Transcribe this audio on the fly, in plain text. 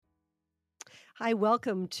Hi,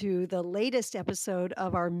 welcome to the latest episode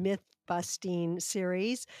of our myth busting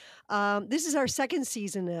series. This is our second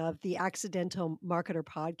season of the Accidental Marketer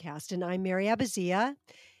podcast, and I'm Mary Abazia.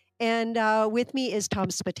 And with me is Tom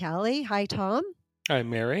Spitali. Hi, Tom. Hi,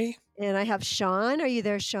 Mary. And I have Sean. Are you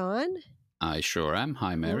there, Sean? I sure am.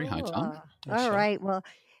 Hi, Mary. Hi, Cool. Tom. Hi, All Sean. right. Well,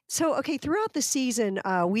 okay, throughout the season,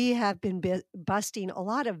 we have been busting a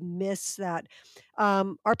lot of myths that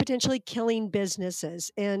are potentially killing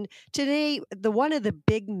businesses. And today, one of the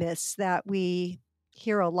big myths that we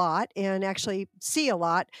hear a lot and actually see a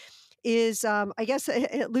lot is, I guess,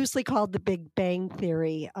 loosely called the Big Bang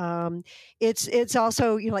Theory. It's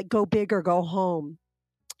also like go big or go home.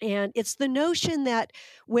 And it's the notion that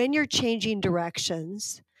when you're changing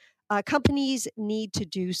directions, companies need to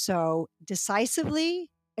do so decisively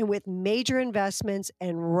and with major investments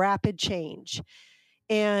and rapid change.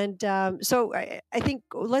 And I think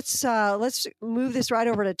let's move this right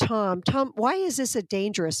over to Tom. Tom, why is this a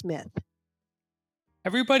dangerous myth?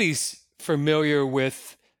 Everybody's familiar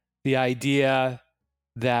with the idea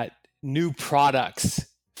that new products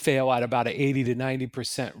fail at about an 80 to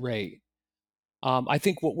 90% rate. I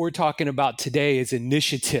think what we're talking about today is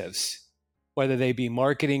initiatives, whether they be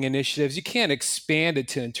marketing initiatives. You can't expand it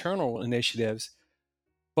to internal initiatives.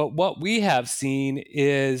 But what we have seen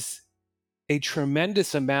is a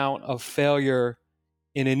tremendous amount of failure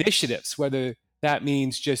in initiatives, whether that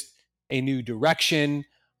means just a new direction,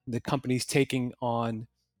 the company's taking on,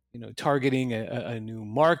 targeting a new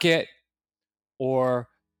market or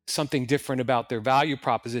something different about their value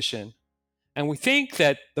proposition. And we think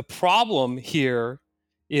that the problem here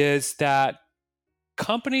is that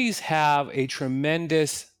companies have a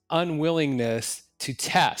tremendous unwillingness to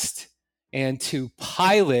test and to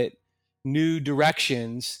pilot new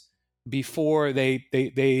directions before they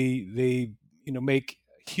make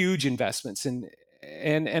huge investments.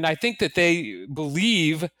 And I think that they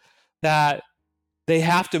believe that they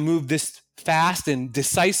have to move this fast and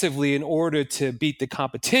decisively in order to beat the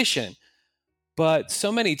competition. But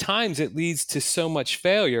so many times it leads to so much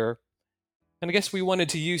failure. And I guess we wanted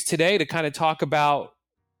to use today to kind of talk about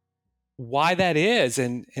why that is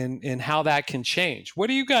and how that can change. What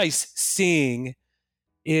are you guys seeing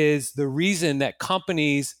is the reason that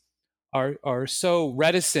companies are so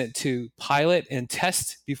reticent to pilot and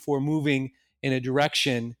test before moving in a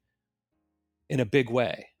direction in a big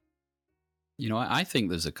way? I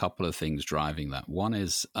think there's a couple of things driving that. One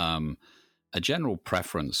is a general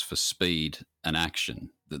preference for speed and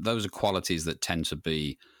action. Those are qualities that tend to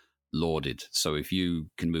be lauded. So if you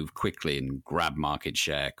can move quickly and grab market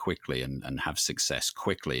share quickly and have success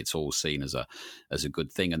quickly, it's all seen as a good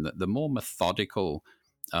thing. And the more methodical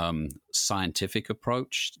scientific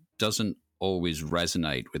approach doesn't always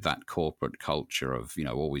resonate with that corporate culture of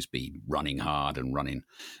always be running hard and running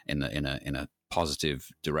in a positive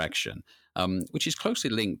direction, which is closely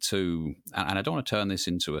linked to, and I don't want to turn this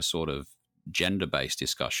into a sort of gender-based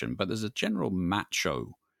discussion, but there's a general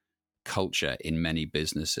macho culture in many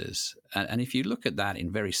businesses, and if you look at that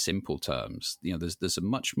in very simple terms, there's a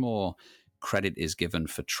much more credit is given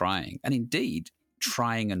for trying, and indeed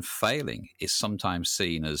trying and failing is sometimes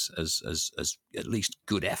seen as at least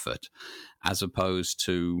good effort, as opposed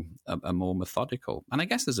to a more methodical. And I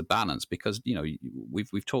guess there's a balance because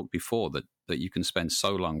we've talked before that you can spend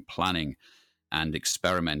so long planning and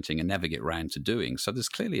experimenting and never get round to doing. So there's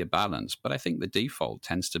clearly a balance, but I think the default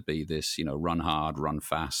tends to be this, run hard, run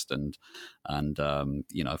fast, and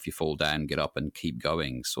if you fall down, get up and keep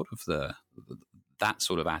going. Sort of that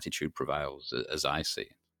sort of attitude prevails, as I see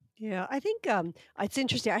it. Yeah, I think it's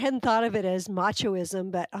interesting. I hadn't thought of it as machoism,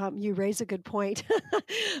 but you raise a good point.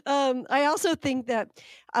 I also think that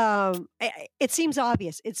it seems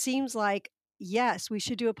obvious. It seems like, yes, we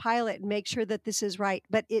should do a pilot and make sure that this is right,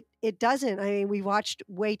 but it doesn't. I mean, we watched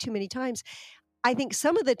way too many times. I think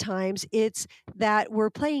some of the times it's that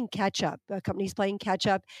we're playing catch up. A company's playing catch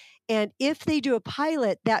up. And if they do a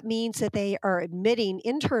pilot, that means that they are admitting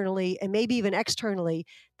internally and maybe even externally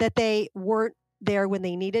that they weren't there when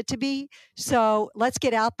they needed to be. So let's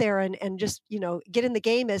get out there and just, get in the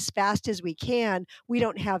game as fast as we can. We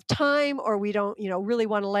don't have time, or we don't, really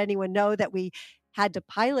want to let anyone know that we had to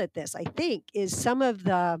pilot this, I think, is some of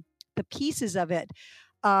the pieces of it.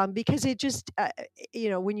 Because it just,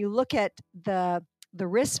 when you look at the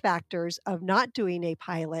risk factors of not doing a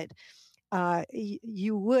pilot,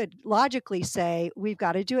 you would logically say we've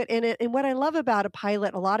got to do it. And what I love about a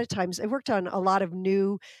pilot, a lot of times, I worked on a lot of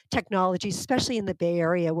new technologies, especially in the Bay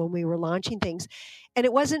Area when we were launching things, and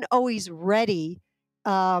it wasn't always ready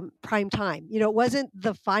prime time. It wasn't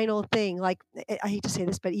the final thing. Like, I hate to say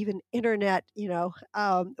this, but even internet,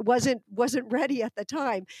 wasn't ready at the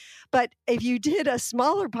time. But if you did a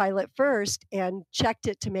smaller pilot first and checked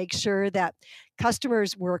it to make sure that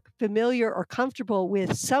customers were familiar or comfortable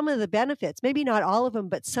with some of the benefits, maybe not all of them,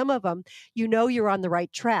 but some of them, you're on the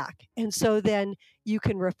right track. And so then you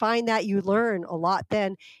can refine that. You learn a lot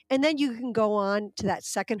then, and then you can go on to that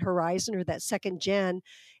second horizon or that second gen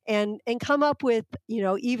and come up with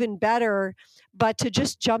even better. But to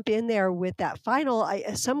just jump in there with that final,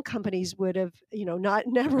 some companies would have not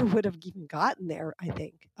never would have even gotten there, I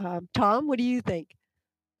think. Tom, what do you think?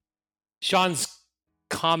 Sean's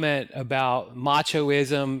comment about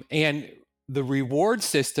machoism and the reward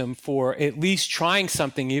system for at least trying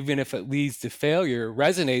something, even if it leads to failure,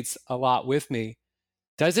 resonates a lot with me.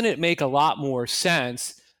 Doesn't it make a lot more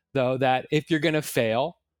sense, though, that if you're going to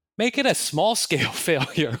fail, make it a small scale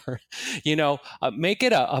failure, make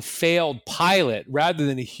it a failed pilot rather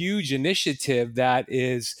than a huge initiative that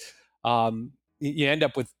is, you end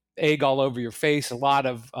up with egg all over your face, a lot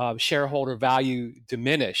of shareholder value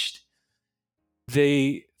diminished.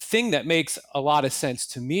 The thing that makes a lot of sense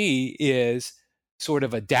to me is sort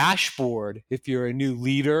of a dashboard if you're a new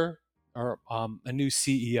leader or a new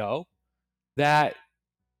CEO that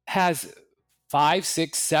has 5,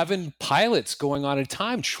 6, 7 pilots going on at a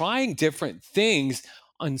time, trying different things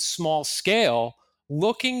on small scale,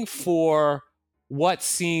 looking for what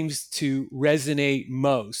seems to resonate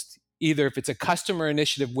most, either if it's a customer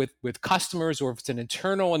initiative with customers or if it's an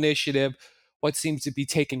internal initiative, what seems to be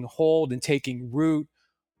taking hold and taking root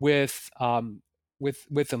with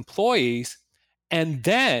employees. And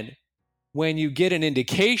then when you get an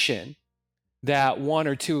indication that one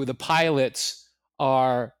or two of the pilots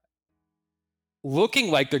are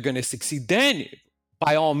looking like they're going to succeed, then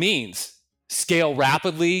by all means, scale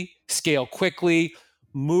rapidly, scale quickly,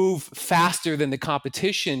 move faster than the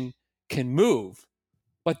competition can move.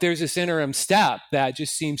 But there's this interim step that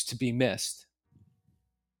just seems to be missed.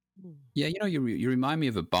 Yeah, you remind me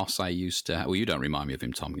of a boss I used to have. Well, you don't remind me of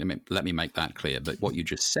him, Tom. Let me make that clear. But what you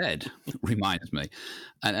just said reminds me.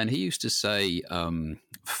 And he used to say,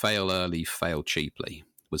 fail early, fail cheaply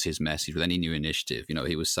was his message with any new initiative.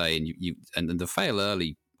 He was saying, and the fail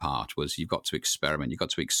early part was you've got to experiment. You've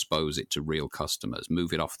got to expose it to real customers,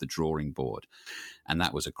 move it off the drawing board. And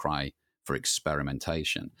that was a cry for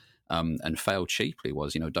experimentation. And fail cheaply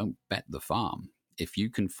was, don't bet the farm. If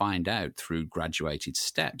you can find out through graduated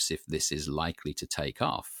steps if this is likely to take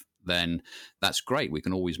off, then that's great. We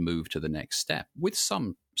can always move to the next step with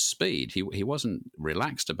some speed. He wasn't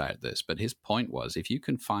relaxed about this, but his point was if you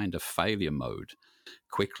can find a failure mode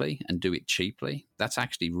quickly and do it cheaply, that's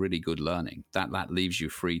actually really good learning. That leaves you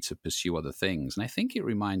free to pursue other things. And I think it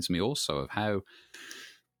reminds me also of how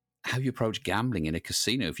you approach gambling in a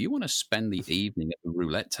casino. If you want to spend the evening at the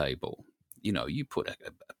roulette table, you put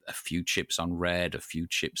a few chips on red, a few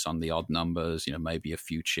chips on the odd numbers, maybe a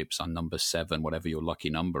few chips on number 7, whatever your lucky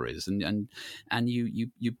number is, and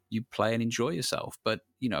you play and enjoy yourself. But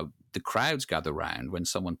the crowds gather round when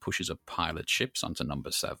someone pushes a pile of chips onto number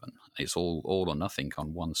 7. It's all or nothing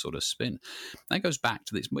on one sort of spin. That goes back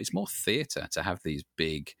to this. It's more theatre to have these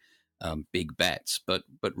big bets, but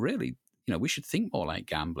really, we should think more like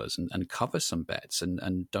gamblers and cover some bets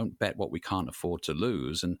and don't bet what we can't afford to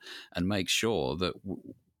lose and make sure that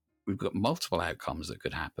we've got multiple outcomes that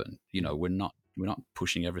could happen. We're not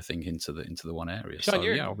pushing everything into the one area. Sean,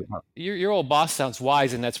 so your old boss sounds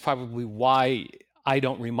wise, and that's probably why I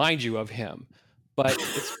don't remind you of him. But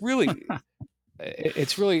it's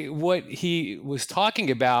really what he was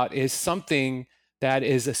talking about is something that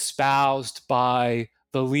is espoused by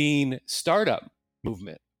the lean startup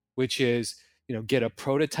movement, which is, get a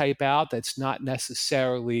prototype out that's not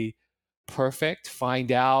necessarily perfect,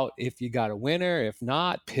 find out if you got a winner, if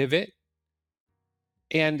not, pivot.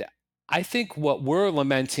 And I think what we're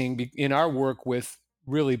lamenting in our work with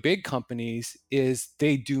really big companies is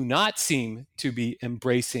they do not seem to be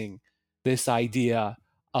embracing this idea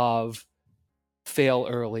of fail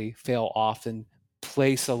early, fail often,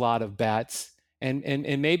 place a lot of bets. And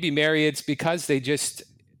maybe, Mary, it's because they just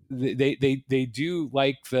they do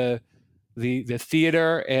like the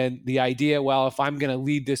theater and the idea, well, if I'm going to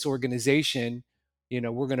lead this organization,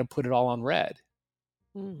 we're going to put it all on red.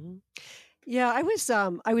 Mm-hmm. Yeah, I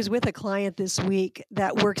was with a client this week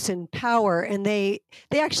that works in power, and they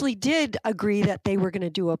actually did agree that they were going to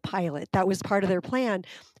do a pilot. That was part of their plan,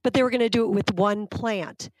 but they were going to do it with one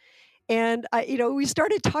plant. And we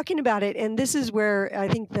started talking about it, and this is where I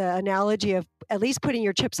think the analogy of at least putting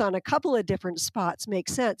your chips on a couple of different spots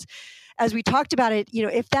makes sense. As we talked about it,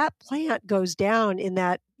 if that plant goes down in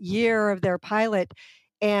that year of their pilot,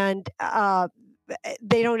 and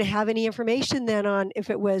they don't have any information then on if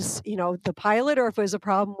it was, the pilot or if it was a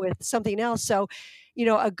problem with something else. So,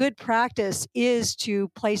 a good practice is to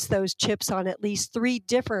place those chips on at least three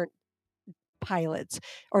different pilots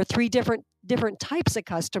or three different types of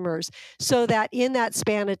customers, so that in that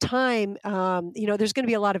span of time, there's going to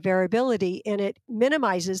be a lot of variability, and it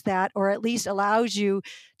minimizes that, or at least allows you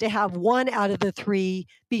to have one out of the three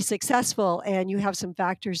be successful, and you have some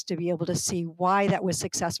factors to be able to see why that was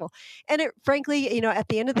successful. And it, frankly, at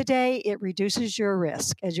the end of the day, it reduces your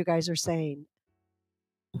risk, as you guys are saying.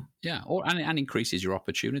 Yeah, and increases your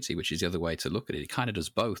opportunity, which is the other way to look at it. It kind of does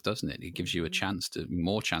both, doesn't it? It gives you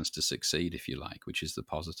more chance to succeed, if you like, which is the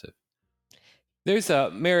positive. There's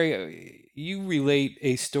Mary, you relate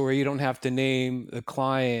a story, you don't have to name the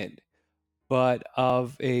client, but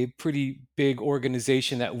of a pretty big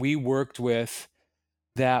organization that we worked with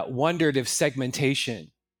that wondered if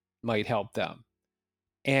segmentation might help them,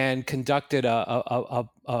 and conducted a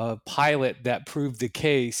pilot that proved the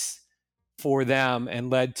case for them and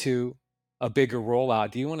led to a bigger rollout.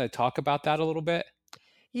 Do you want to talk about that a little bit?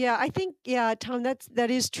 Yeah, I think, Tom, that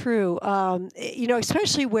is true.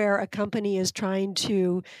 Especially where a company is trying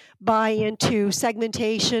to buy into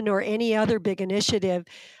segmentation or any other big initiative.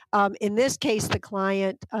 In this case, the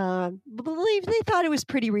client believed they thought it was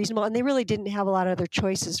pretty reasonable, and they really didn't have a lot of other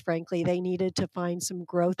choices. Frankly, they needed to find some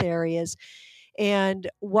growth areas. And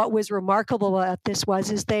what was remarkable about this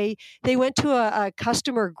is they went to a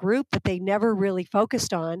customer group that they never really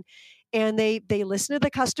focused on, and they listened to the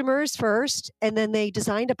customers first, and then they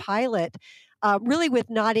designed a pilot, really with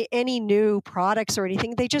not any new products or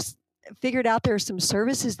anything. They just figured out there are some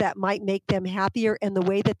services that might make them happier, and the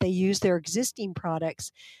way that they use their existing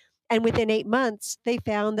products. And within 8 months, they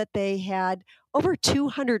found that they had over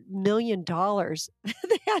 $200 million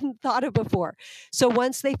they hadn't thought of before. So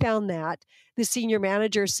once they found that, the senior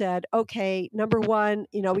manager said, okay, number one,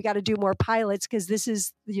 we got to do more pilots, because this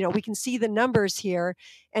is, we can see the numbers here.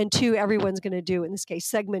 And two, everyone's going to do, in this case,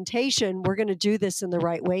 segmentation. We're going to do this in the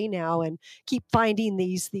right way now and keep finding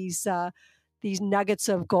these nuggets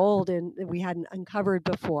of gold and that we hadn't uncovered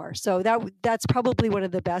before. So that's probably one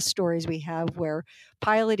of the best stories we have, where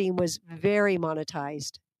piloting was very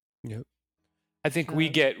monetized. Yep. I think we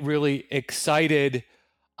get really excited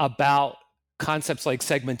about concepts like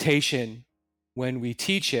segmentation when we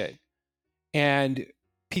teach it, and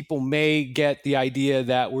people may get the idea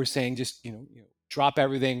that we're saying just drop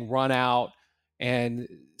everything, run out, and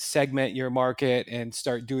segment your market and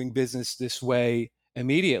start doing business this way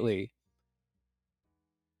immediately.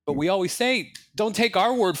 But we always say, don't take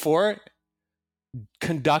our word for it.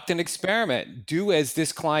 Conduct an experiment. Do as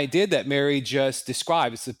this client did that Mary just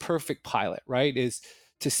described. It's the perfect pilot, right? Is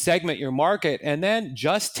to segment your market, and then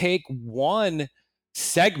just take one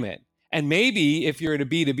segment. And maybe if you're in a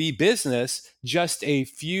B2B business, just a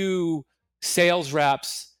few sales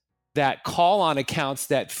reps that call on accounts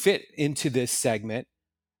that fit into this segment,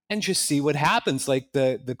 and just see what happens, like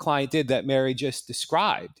the client did that Mary just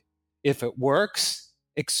described. If it works,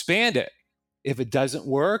 expand it. If it doesn't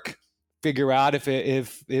work, figure out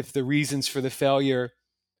if the reasons for the failure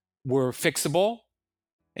were fixable,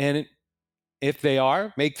 and if they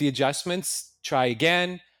are, make the adjustments, try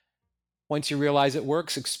again. Once you realize it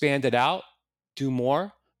works, expand it out, do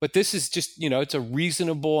more. But this is just, it's a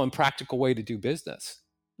reasonable and practical way to do business.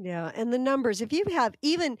 Yeah, and the numbers, if you have,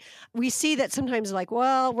 even we see that sometimes, like,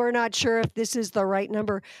 well, we're not sure if this is the right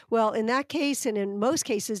number. Well, in that case, and in most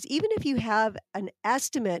cases, even if you have an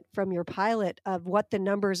estimate from your pilot of what the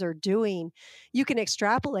numbers are doing, you can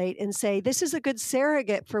extrapolate and say, this is a good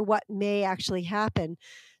surrogate for what may actually happen.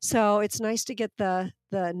 So it's nice to get the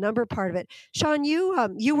number part of it. Sean,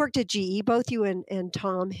 you worked at GE, both you and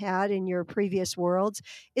Tom had in your previous worlds.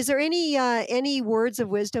 Is there any words of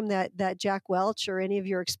wisdom that Jack Welch or any of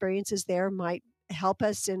your experiences there might help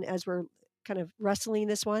us in as we're kind of wrestling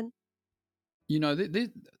this one?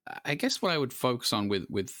 I guess what I would focus on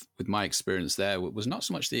with my experience there was not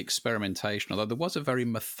so much the experimentation, although there was a very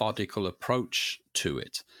methodical approach to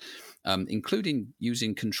it. Including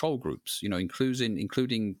using control groups,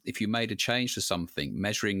 including if you made a change to something,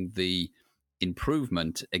 measuring the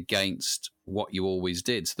improvement against what you always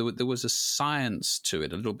did. So there was a science to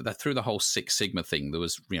it, a little bit through the whole Six Sigma thing. There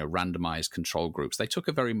was, randomized control groups. They took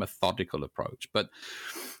a very methodical approach. But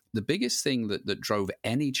the biggest thing that drove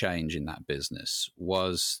any change in that business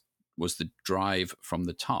was the drive from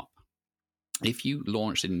the top. If you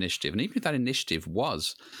launched an initiative, and even if that initiative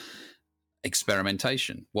was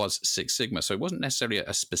experimentation was Six Sigma. So it wasn't necessarily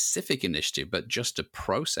a specific initiative, but just a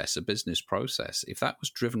process, a business process. If that was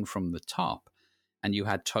driven from the top and you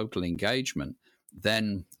had total engagement,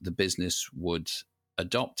 then the business would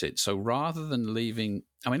adopt it. So rather than leaving,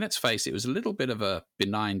 I mean, let's face it was a little bit of a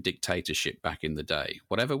benign dictatorship back in the day.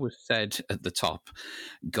 Whatever was said at the top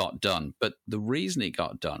got done. But the reason it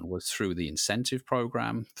got done was through the incentive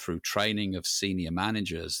program, through training of senior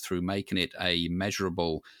managers, through making it a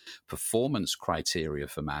measurable performance criteria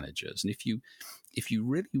for managers. And if you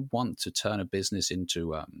really want to turn a business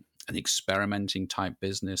into an experimenting type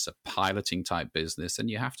business, a piloting type business, then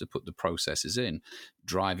you have to put the processes in,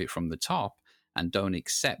 drive it from the top, and don't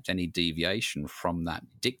accept any deviation from that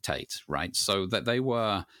dictate, right? So that they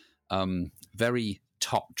were very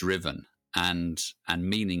top driven and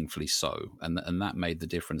meaningfully so, and that made the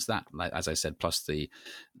difference. That, like, as I said, plus the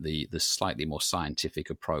slightly more scientific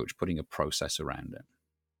approach, putting a process around it.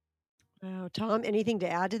 Wow, Tom, anything to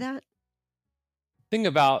add to that? Thing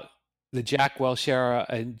about the Jack Welch era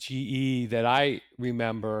and GE that I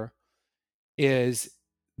remember is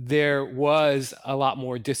there was a lot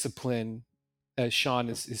more discipline, as Sean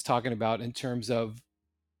is talking about, in terms of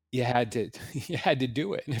you had to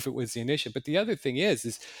do it, and if it was the initiative. But the other thing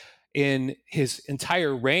is in his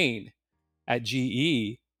entire reign at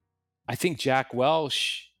GE, I think Jack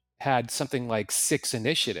Welch had something like 6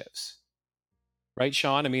 initiatives, right,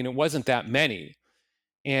 Sean? I mean, it wasn't that many,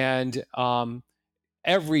 and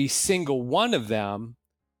every single one of them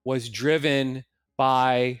was driven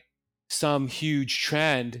by some huge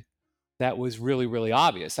trend that was really, really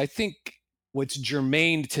obvious. I think what's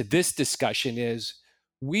germane to this discussion is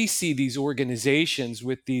we see these organizations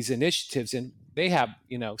with these initiatives and they have,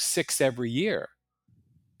 6 every year.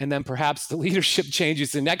 And then perhaps the leadership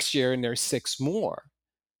changes the next year and there's 6 more.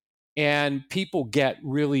 And people get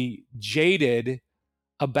really jaded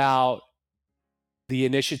about the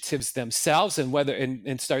initiatives themselves and whether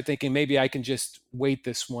and start thinking maybe I can just wait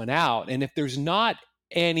this one out. And if there's not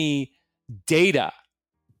any data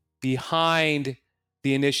behind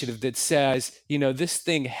the initiative that says, this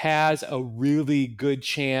thing has a really good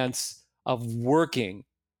chance of working,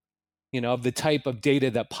 of the type of data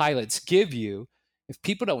that pilots give you, if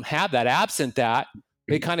people don't have that, absent that,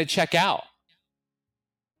 they kind of check out.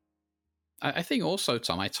 I think also,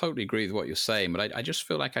 Tom, I totally agree with what you're saying, but I just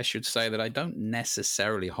feel like I should say that I don't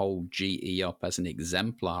necessarily hold GE up as an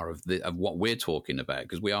exemplar of what we're talking about,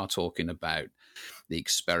 because we are talking about the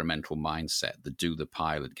experimental mindset, the do the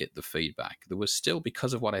pilot, get the feedback. There was still,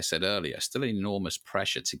 because of what I said earlier, still an enormous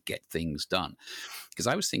pressure to get things done. Because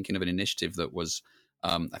I was thinking of an initiative that was,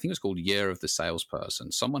 I think it was called Year of the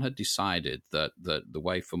Salesperson. Someone had decided that the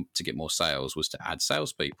way to get more sales was to add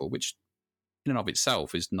salespeople, which in and of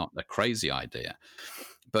itself is not a crazy idea.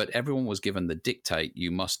 But everyone was given the dictate,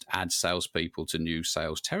 you must add salespeople to new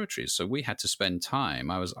sales territories. So we had to spend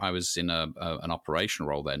time. I was in an operational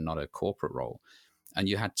role then, not a corporate role. And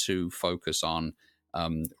you had to focus on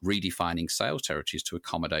redefining sales territories to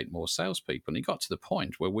accommodate more salespeople. And it got to the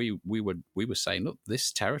point where we were saying, look,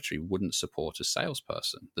 this territory wouldn't support a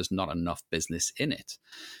salesperson. There's not enough business in it.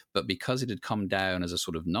 But because it had come down as a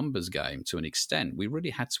sort of numbers game to an extent, we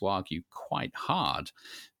really had to argue quite hard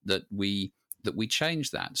that we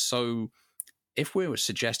changed that. So if we were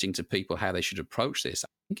suggesting to people how they should approach this, I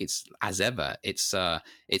think it's, as ever, it's a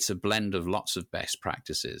blend of lots of best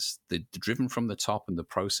practices. The driven from the top and the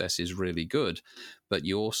process is really good, but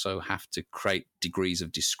you also have to create degrees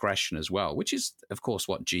of discretion as well, which is, of course,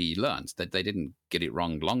 what GE learned, that they didn't get it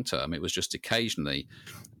wrong long term. It was just occasionally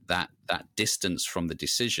that distance from the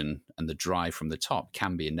decision and the drive from the top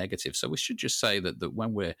can be a negative. So we should just say that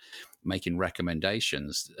when we're making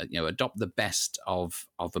recommendations, adopt the best of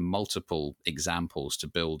the multiple examples to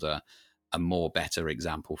build a more better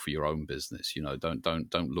example for your own business.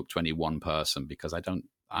 Don't look to any one person, because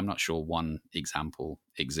I'm not sure one example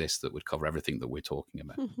exists that would cover everything that we're talking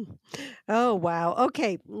about. Oh, wow.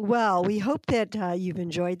 Okay. Well, we hope that you've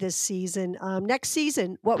enjoyed this season. Next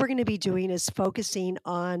season, what we're going to be doing is focusing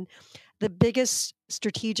on the biggest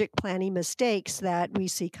strategic planning mistakes that we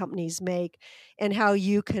see companies make and how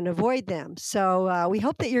you can avoid them. So we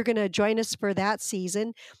hope that you're going to join us for that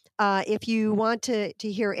season. If you want to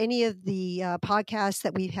hear any of the podcasts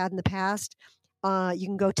that we've had in the past, you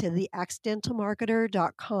can go to the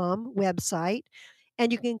accidentalmarketer.com website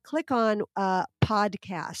and you can click on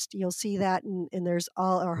podcast. You'll see that, and there's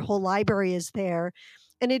our whole library is there.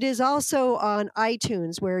 And it is also on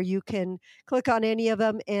iTunes, where you can click on any of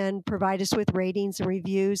them and provide us with ratings and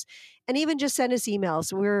reviews, and even just send us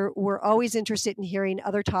emails. We're always interested in hearing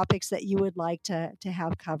other topics that you would like to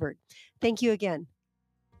have covered. Thank you again.